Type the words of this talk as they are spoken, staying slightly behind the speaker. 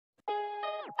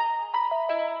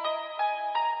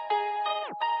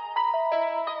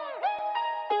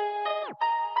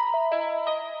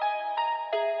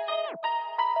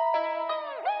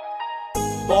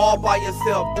Ball by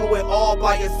yourself, do it all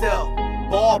by yourself.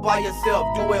 Ball by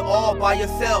yourself, do it all by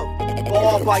yourself.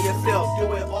 Ball by yourself,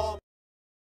 do it all.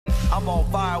 I'm on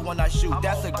fire when I shoot,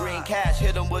 that's a green cash.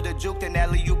 Hit him with a juke, then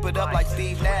alley-oop it up like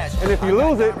Steve Nash. And if you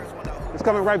lose it, it's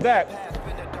coming right back.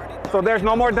 So there's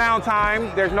no more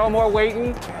downtime, there's no more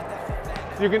waiting.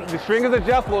 The string is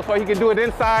adjustable, so he can do it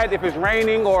inside if it's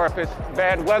raining or if it's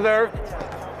bad weather.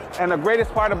 And the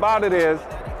greatest part about it is,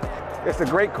 it's a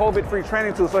great COVID-free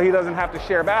training tool, so he doesn't have to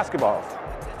share basketballs.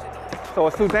 So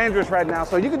it's too dangerous right now,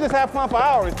 so you can just have fun for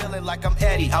hours. Feeling like I'm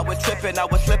Eddie, I was tripping, I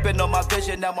was slipping on my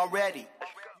vision, now I'm ready.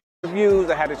 Reviews,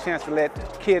 I had a chance to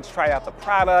let kids try out the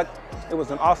product. It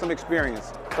was an awesome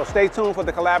experience. So stay tuned for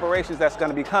the collaborations that's going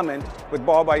to be coming with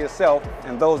Ball by Yourself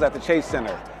and those at the Chase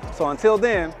Center. So until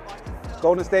then,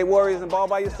 Golden State Warriors and Ball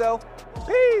by Yourself,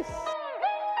 peace!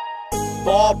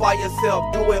 Ball by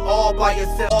yourself, do it all by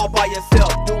yourself. Ball by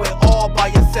yourself, do it all by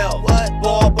yourself. What?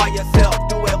 Ball by yourself,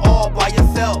 do it all by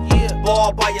yourself. Yeah.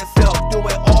 Ball by yourself, do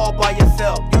it all by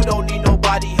yourself. You don't need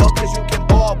nobody help, cause you can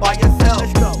ball by yourself.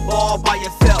 Let's go. Ball by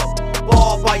yourself,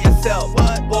 ball by yourself.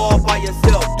 What? Ball by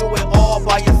yourself, do it all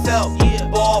by yourself. Yeah.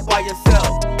 Ball by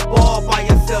yourself, ball by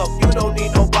yourself. You don't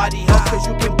need nobody help, cause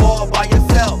you can ball by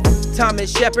yourself.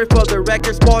 Thomas Shepard for the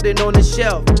record, Spalding on the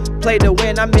shelf. Play to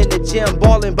win, I'm in the gym,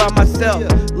 balling by myself.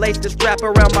 Lace the strap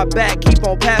around my back, keep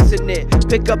on passing it.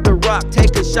 Pick up the rock,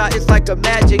 take a shot, it's like a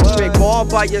magic trick. Ball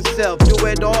by yourself, do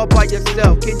it all by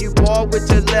yourself. Can you ball with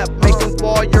your left, make them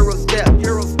fall Euro step.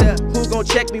 Who gon'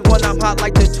 check me when I'm hot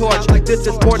like the torch? This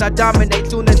is sport, I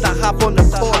dominate soon as I hop on the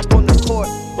court.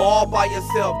 Ball by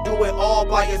yourself, do it all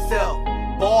by yourself.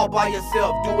 Ball by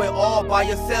yourself, do it all by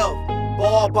yourself.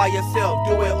 Ball by yourself,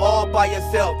 do it all by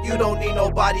yourself. You don't need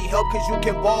nobody help, cause you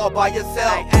can ball by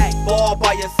yourself. Ball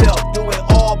by yourself, do it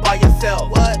all by yourself.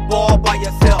 What? Ball by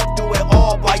yourself, do it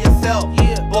all by yourself.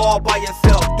 Yeah. Ball by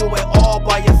yourself, do it all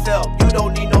by yourself. You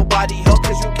don't need nobody help,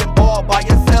 cause you can ball by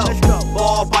yourself. Let's go.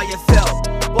 Ball by yourself,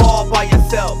 ball by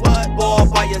yourself. What? Ball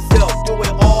by yourself, do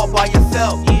it all by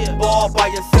yourself. Yeah. Ball by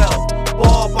yourself,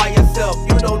 ball by yourself.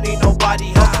 You don't need nobody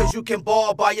help, cause you can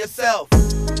ball by yourself.